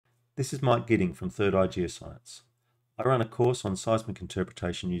This is Mike Gidding from Third Eye Geoscience. I run a course on seismic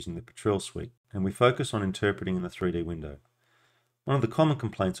interpretation using the Petrel suite, and we focus on interpreting in the 3D window. One of the common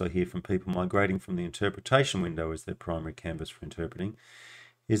complaints I hear from people migrating from the interpretation window as their primary canvas for interpreting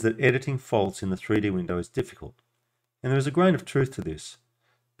is that editing faults in the 3D window is difficult. And there is a grain of truth to this,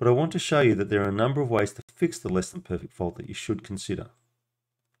 but I want to show you that there are a number of ways to fix the less than perfect fault that you should consider.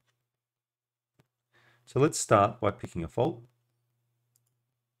 So let's start by picking a fault.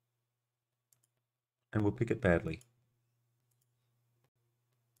 And we'll pick it badly.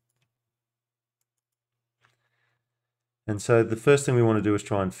 And so the first thing we want to do is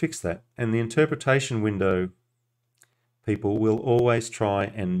try and fix that. And the interpretation window people will always try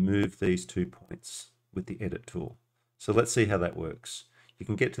and move these 2 points with the edit tool. So let's see how that works. You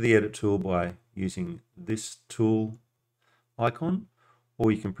can get to the edit tool by using this tool icon,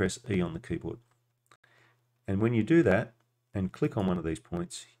 or you can press E on the keyboard. And when you do that, and click on one of these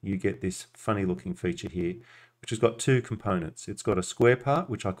points, you get this funny looking feature here, which has got 2 components. It's got a square part,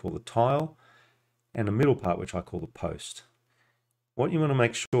 which I call the tile, and a middle part, which I call the post. What you want to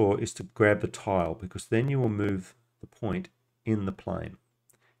make sure is to grab the tile, because then you will move the point in the plane.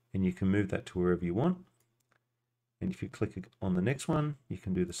 And you can move that to wherever you want. And if you click on the next one, you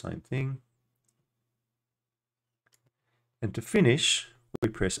can do the same thing. And to finish, we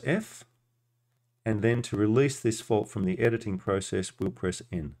press F. And then to release this fault from the editing process, we'll press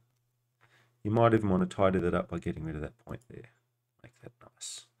N. You might even want to tidy that up by getting rid of that point there. Make that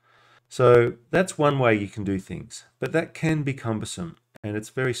nice. So that's one way you can do things, but that can be cumbersome and it's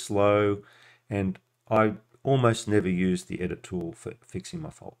very slow, and I almost never use the edit tool for fixing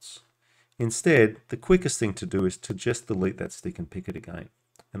my faults. Instead, the quickest thing to do is to just delete that stick and pick it again.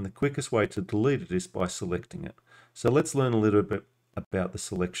 And the quickest way to delete it is by selecting it. So let's learn a little bit about the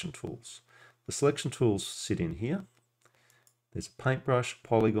selection tools. The selection tools sit in here. There's a paintbrush,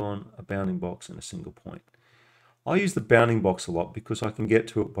 polygon, a bounding box, and a single point. I use the bounding box a lot because I can get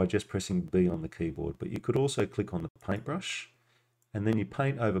to it by just pressing B on the keyboard, but you could also click on the paintbrush and then you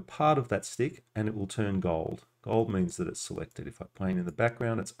paint over part of that stick and it will turn gold. Gold means that it's selected. If I paint in the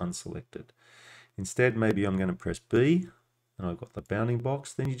background, it's unselected. Instead, maybe I'm going to press B and I've got the bounding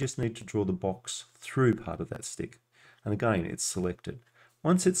box. Then you just need to draw the box through part of that stick. And again, it's selected.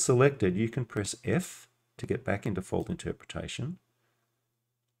 Once it's selected, you can press F to get back into fault interpretation.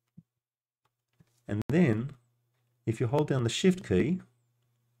 And then, if you hold down the Shift key,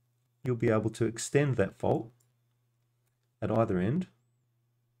 you'll be able to extend that fault at either end,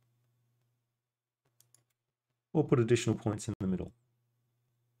 or put additional points in the middle.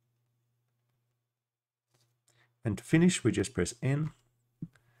 And to finish, we just press N,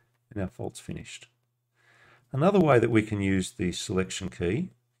 and our fault's finished. Another way that we can use the selection key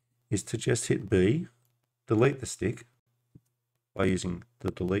is to just hit B, delete the stick by using the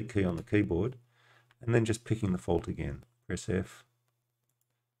delete key on the keyboard, and then just picking the fault again. Press F,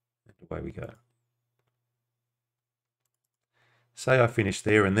 and away we go. Say I finished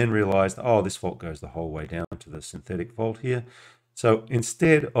there and then realized, oh, this fault goes the whole way down to the synthetic fault here. So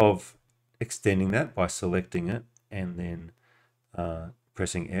instead of extending that by selecting it and then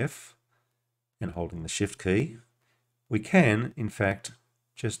pressing F, and holding the Shift key, we can, in fact,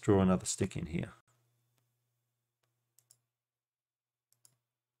 just draw another stick in here.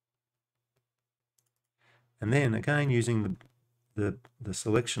 And then again, using the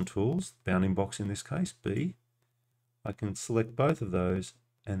selection tools, bounding box in this case, B, I can select both of those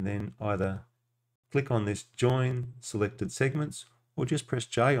and then either click on this Join Selected Segments or just press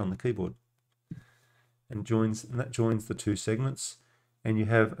J on the keyboard. And that joins the 2 segments and you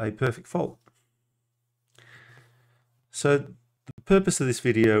have a perfect fault. So the purpose of this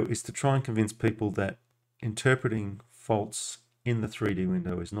video is to try and convince people that interpreting faults in the 3D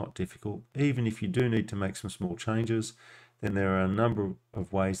window is not difficult. Even if you do need to make some small changes, then there are a number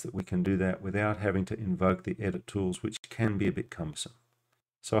of ways that we can do that without having to invoke the edit tools, which can be a bit cumbersome.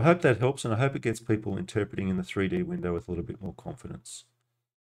 So I hope that helps, and I hope it gets people interpreting in the 3D window with a little bit more confidence.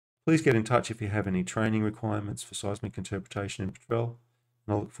 Please get in touch if you have any training requirements for seismic interpretation in Petrel,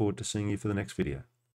 and I look forward to seeing you for the next video.